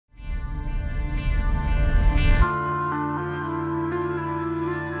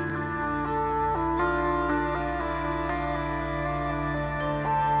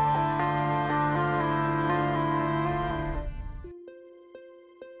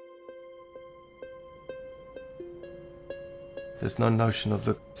There's no notion of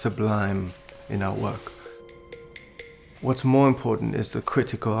the sublime in our work. What's more important is the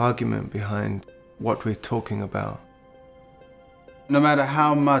critical argument behind what we're talking about. No matter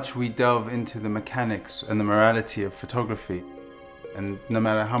how much we delve into the mechanics and the morality of photography, and no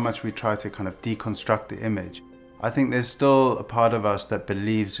matter how much we try to kind of deconstruct the image, I think there's still a part of us that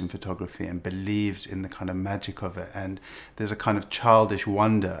believes in photography and believes in the kind of magic of it. And there's a kind of childish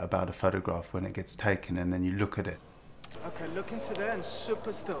wonder about a photograph when it gets taken and then you look at it. Okay, look into there and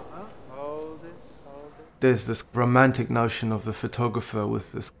super still, huh? Hold it, hold it. There's this romantic notion of the photographer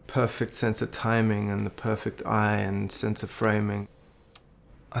with this perfect sense of timing and the perfect eye and sense of framing.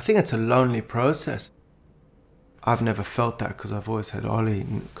 I think it's a lonely process. I've never felt that because I've always had Ollie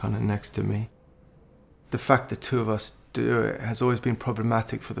kind of next to me. The fact that two of us do it has always been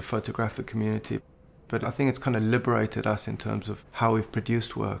problematic for the photographic community, but I think it's kind of liberated us in terms of how we've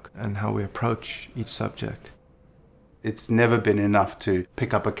produced work and how we approach each subject. It's never been enough to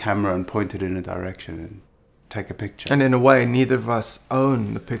pick up a camera and point it in a direction and take a picture. And in a way, neither of us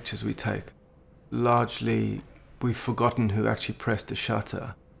own the pictures we take. Largely, we've forgotten who actually pressed the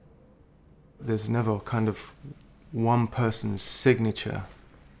shutter. There's never kind of one person's signature,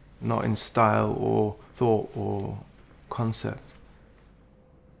 not in style or thought or concept.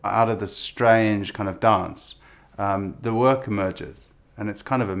 Out of the strange kind of dance, the work emerges, and it's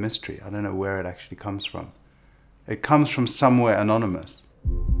kind of a mystery. I don't know where it actually comes from. It comes from somewhere anonymous.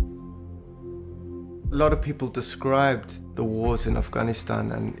 A lot of people described the wars in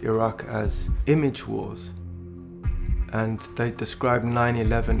Afghanistan and Iraq as image wars. And they described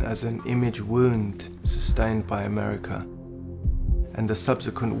 9/11 as an image wound sustained by America, and the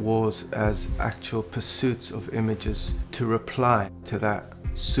subsequent wars as actual pursuits of images to reply to that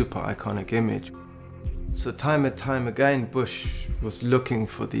super iconic image. So time and time again, Bush was looking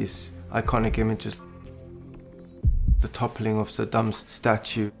for these iconic images. The toppling of Saddam's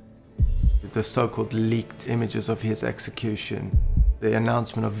statue, the so-called leaked images of his execution, the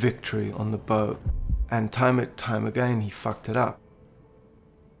announcement of victory on the boat. And time and time again, he fucked it up.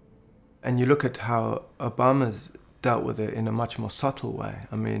 And you look at how Obama's dealt with it in a much more subtle way.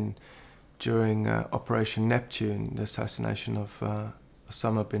 I mean, during Operation Neptune, the assassination of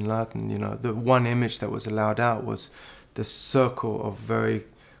Osama bin Laden, you know, the one image that was allowed out was this circle of very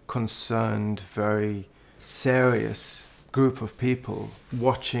concerned, very serious group of people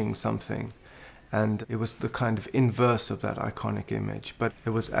watching something. And it was the kind of inverse of that iconic image, but it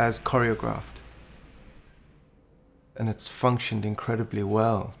was as choreographed. And it's functioned incredibly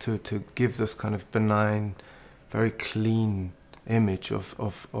well to give this kind of benign, very clean image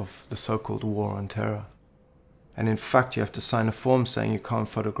of the so-called war on terror. And in fact, you have to sign a form saying you can't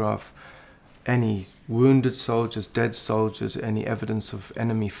photograph any wounded soldiers, dead soldiers, any evidence of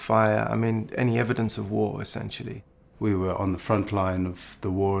enemy fire, I mean, any evidence of war, essentially. We were on the front line of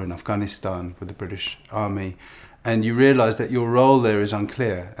the war in Afghanistan with the British Army, and you realize that your role there is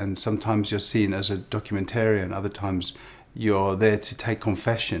unclear, and sometimes you're seen as a documentarian, other times you're there to take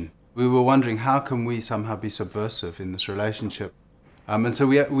confession. We were wondering, how can we somehow be subversive in this relationship? And so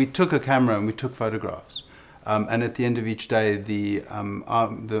we took a camera and we took photographs. And at the end of each day, the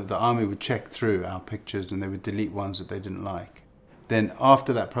army would check through our pictures and they would delete ones that they didn't like. Then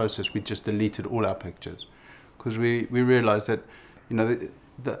after that process, we just deleted all our pictures, because we realized that, you know,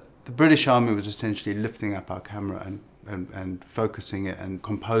 the British Army was essentially lifting up our camera and focusing it and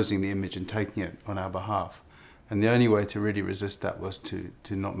composing the image and taking it on our behalf. And the only way to really resist that was to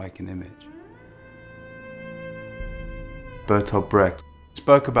not make an image. Bertolt Brecht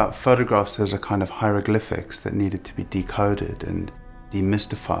spoke about photographs as a kind of hieroglyphics that needed to be decoded and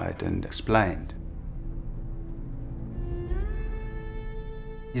demystified and explained.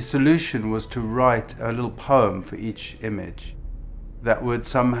 His solution was to write a little poem for each image that would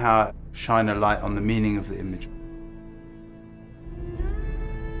somehow shine a light on the meaning of the image.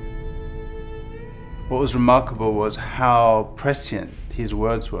 What was remarkable was how prescient his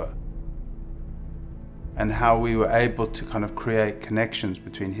words were, and how we were able to kind of create connections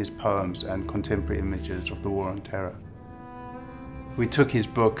between his poems and contemporary images of the war on terror. We took his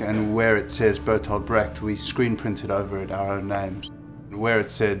book, and where it says Bertolt Brecht, we screen printed over it our own names. Where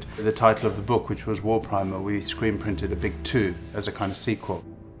it said the title of the book, which was War Primer, we screen printed a big 2 as a kind of sequel.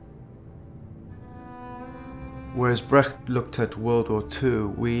 Whereas Brecht looked at World War II,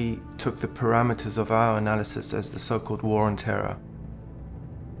 we took the parameters of our analysis as the so-called war on terror,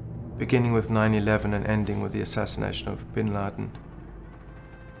 beginning with 9/11 and ending with the assassination of bin Laden.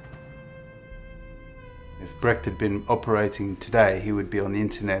 If Brecht had been operating today, he would be on the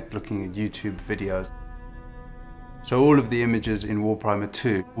internet looking at YouTube videos. So all of the images in War Primer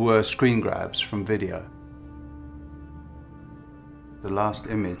 2 were screen grabs from video. The last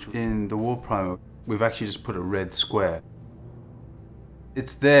image in the war primer, we've actually just put a red square.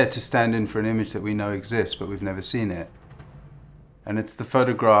 It's there to stand in for an image that we know exists, but we've never seen it. And it's the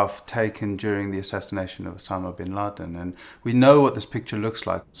photograph taken during the assassination of Osama bin Laden. And we know what this picture looks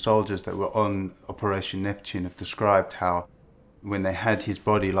like. Soldiers that were on Operation Neptune have described how when they had his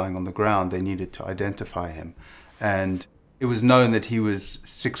body lying on the ground, they needed to identify him. And it was known that he was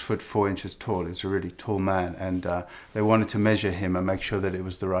 6'4" tall. He was a really tall man. And they wanted to measure him and make sure that it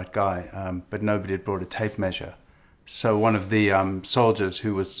was the right guy. But nobody had brought a tape measure. So one of the soldiers,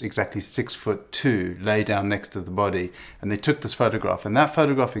 who was exactly 6'2", lay down next to the body, and they took this photograph. And that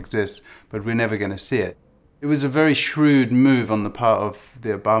photograph exists, but we're never going to see it. It was a very shrewd move on the part of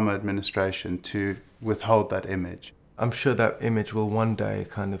the Obama administration to withhold that image. I'm sure that image will one day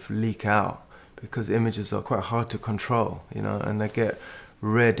kind of leak out, because images are quite hard to control, you know, and they get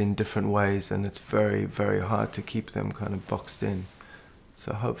read in different ways, and it's very, very hard to keep them kind of boxed in.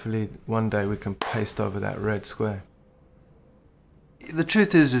 So hopefully one day we can paste over that red square. The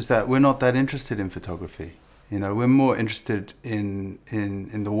truth is that we're not that interested in photography. You know, we're more interested in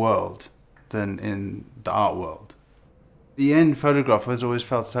the world than in the art world. The end photograph has always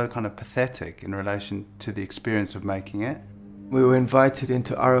felt so kind of pathetic in relation to the experience of making it. We were invited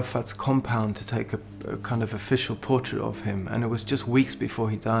into Arafat's compound to take a kind of official portrait of him, and it was just weeks before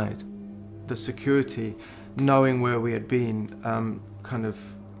he died. The security, knowing where we had been, kind of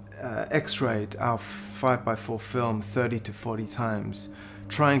x-rayed our 5x4 film 30 to 40 times,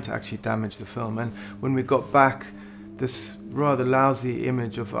 trying to actually damage the film. And when we got back, this rather lousy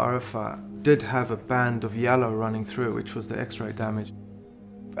image of Arafat did have a band of yellow running through it, which was the x-ray damage.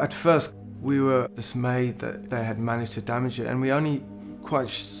 At first, we were dismayed that they had managed to damage it, and we only quite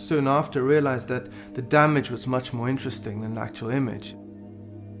soon after realized that the damage was much more interesting than the actual image.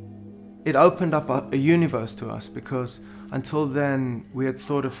 It opened up a universe to us, because until then we had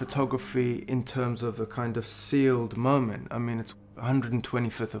thought of photography in terms of a kind of sealed moment. I mean, it's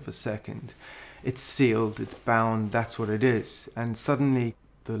 125th of a second. It's sealed, it's bound, that's what it is. And suddenly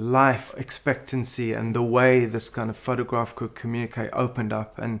the life expectancy and the way this kind of photograph could communicate opened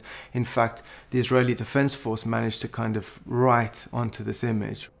up, and in fact the Israeli Defense Force managed to kind of write onto this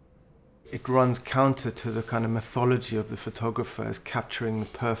image. It runs counter to the kind of mythology of the photographer as capturing the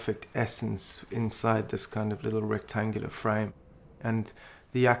perfect essence inside this kind of little rectangular frame. And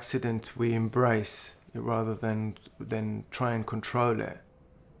the accident we embrace rather than try and control it.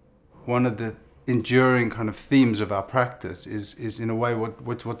 One of the enduring kind of themes of our practice is in a way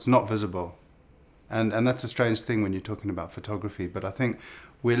what's not visible. And that's a strange thing when you're talking about photography, but I think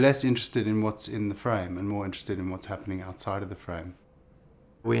we're less interested in what's in the frame and more interested in what's happening outside of the frame.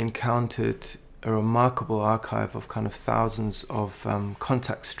 We encountered a remarkable archive of kind of thousands of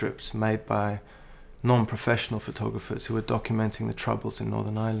contact strips made by non-professional photographers who were documenting the troubles in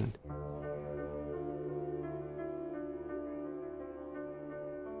Northern Ireland.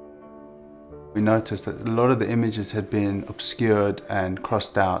 We noticed that a lot of the images had been obscured and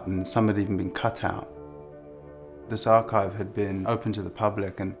crossed out, and some had even been cut out. This archive had been open to the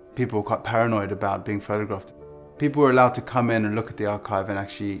public, and people were quite paranoid about being photographed. People were allowed to come in and look at the archive and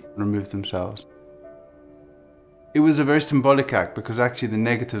actually remove themselves. It was a very symbolic act, because actually the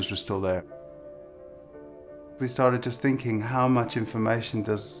negatives were still there. We started just thinking, how much information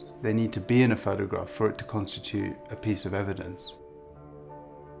does there need to be in a photograph for it to constitute a piece of evidence?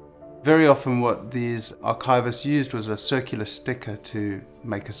 Very often what these archivists used was a circular sticker to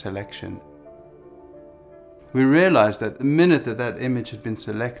make a selection. We realized that the minute that that image had been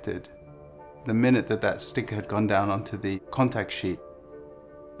selected, the minute that that sticker had gone down onto the contact sheet,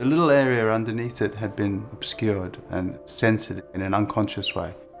 the little area underneath it had been obscured and censored in an unconscious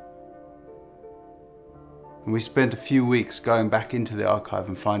way. And we spent a few weeks going back into the archive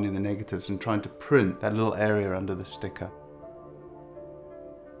and finding the negatives and trying to print that little area under the sticker.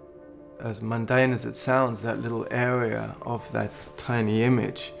 As mundane as it sounds, that little area of that tiny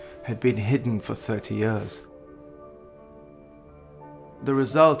image had been hidden for 30 years. The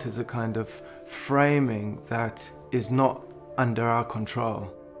result is a kind of framing that is not under our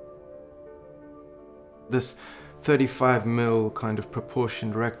control. This 35mm kind of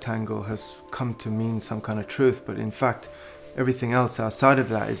proportioned rectangle has come to mean some kind of truth, but in fact everything else outside of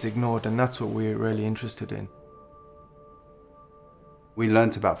that is ignored, and that's what we're really interested in. We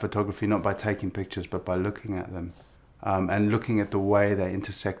learnt about photography not by taking pictures, but by looking at them and looking at the way they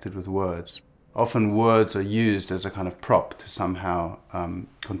intersected with words. Often words are used as a kind of prop to somehow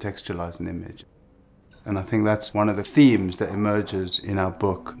contextualize an image. And I think that's one of the themes that emerges in our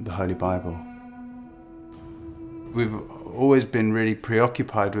book, The Holy Bible. We've always been really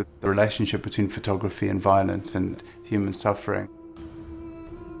preoccupied with the relationship between photography and violence and human suffering.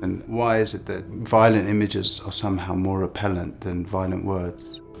 And why is it that violent images are somehow more repellent than violent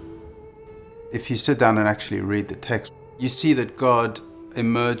words? If you sit down and actually read the text, you see that God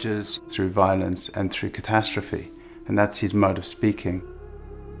emerges through violence and through catastrophe, and that's his mode of speaking.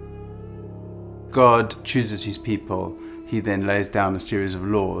 God chooses his people. He then lays down a series of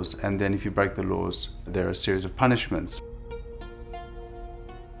laws, and then if you break the laws, there are a series of punishments.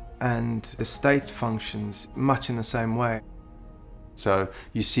 And the state functions much in the same way. So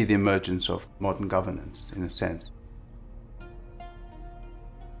you see the emergence of modern governance, in a sense.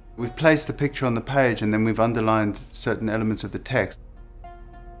 We've placed the picture on the page, and then we've underlined certain elements of the text.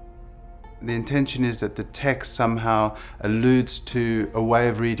 The intention is that the text somehow alludes to a way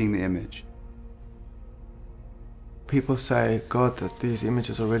of reading the image. People say, God, that these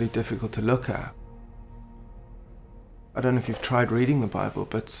images are really difficult to look at. I don't know if you've tried reading the Bible,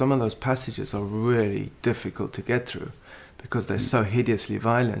 but some of those passages are really difficult to get through because they're so hideously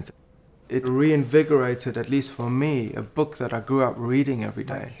violent. It reinvigorated, at least for me, a book that I grew up reading every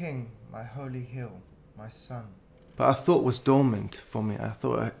day. My king, my holy hill, my son. But I thought was dormant for me. I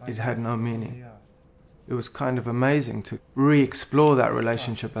thought it had no meaning. It was kind of amazing to re-explore that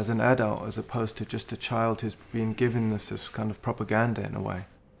relationship as an adult as opposed to just a child who's been given this as kind of propaganda in a way.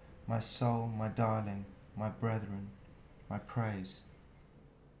 My soul, my darling, my brethren, my praise.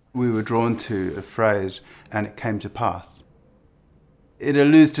 We were drawn to a phrase, and it came to pass. It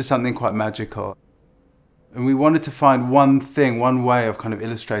alludes to something quite magical. And we wanted to find one thing, one way of kind of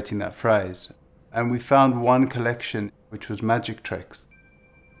illustrating that phrase. And we found one collection, which was magic tricks.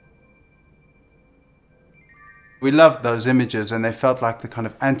 We loved those images, and they felt like the kind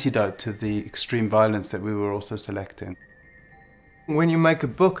of antidote to the extreme violence that we were also selecting. When you make a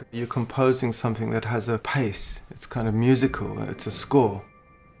book, you're composing something that has a pace. It's kind of musical, it's a score.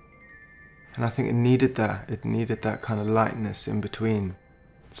 And I think it needed that. It needed that kind of lightness in between.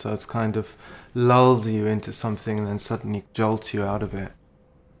 So it's kind of lulls you into something and then suddenly jolts you out of it.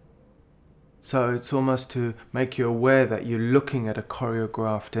 So it's almost to make you aware that you're looking at a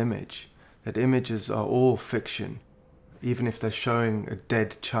choreographed image. That images are all fiction, even if they're showing a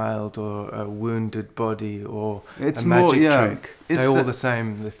dead child or a wounded body or a magic trick. They're all the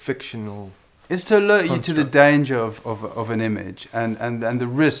same, the fictional. It's to alert you to the danger of an image and the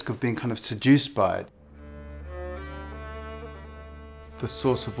risk of being kind of seduced by it. The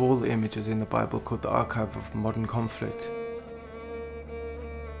source of all the images in the Bible, called the Archive of Modern Conflict.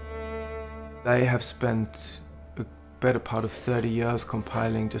 They have spent better part of 30 years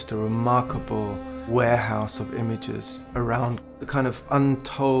compiling just a remarkable warehouse of images around the kind of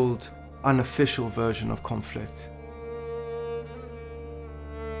untold, unofficial version of conflict.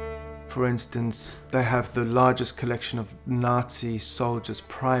 For instance, they have the largest collection of Nazi soldiers'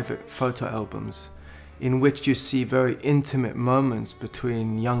 private photo albums in which you see very intimate moments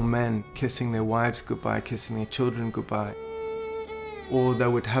between young men kissing their wives goodbye, kissing their children goodbye. Or they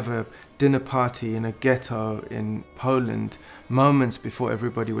would have a dinner party in a ghetto in Poland moments before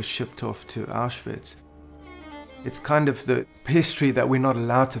everybody was shipped off to Auschwitz. It's kind of the history that we're not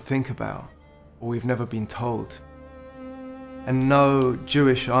allowed to think about, or we've never been told. And no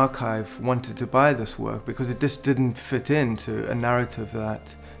Jewish archive wanted to buy this work because it just didn't fit into a narrative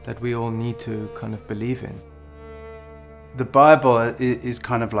that we all need to kind of believe in. The Bible is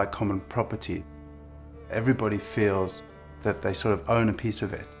kind of like common property. Everybody feels that they sort of own a piece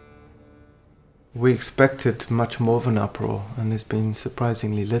of it. We expected much more of an uproar, and there's been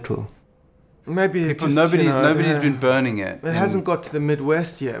surprisingly little. Maybe nobody's been burning it. It hasn't got to the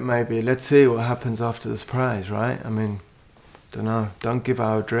Midwest yet, maybe. Let's see what happens after this prize, right? I mean, don't know. Don't give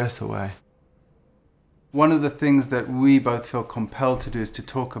our address away. One of the things that we both feel compelled to do is to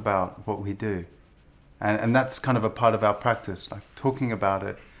talk about what we do. And that's kind of a part of our practice, like talking about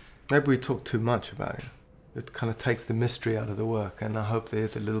it. Maybe we talk too much about it. It kind of takes the mystery out of the work, and I hope there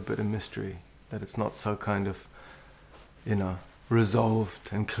is a little bit of mystery, that it's not so kind of, resolved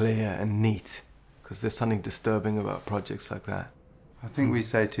and clear and neat, because there's something disturbing about projects like that. I think we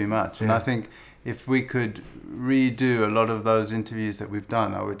say too much, Yeah. and I think if we could redo a lot of those interviews that we've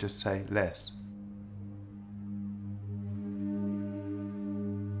done, I would just say less.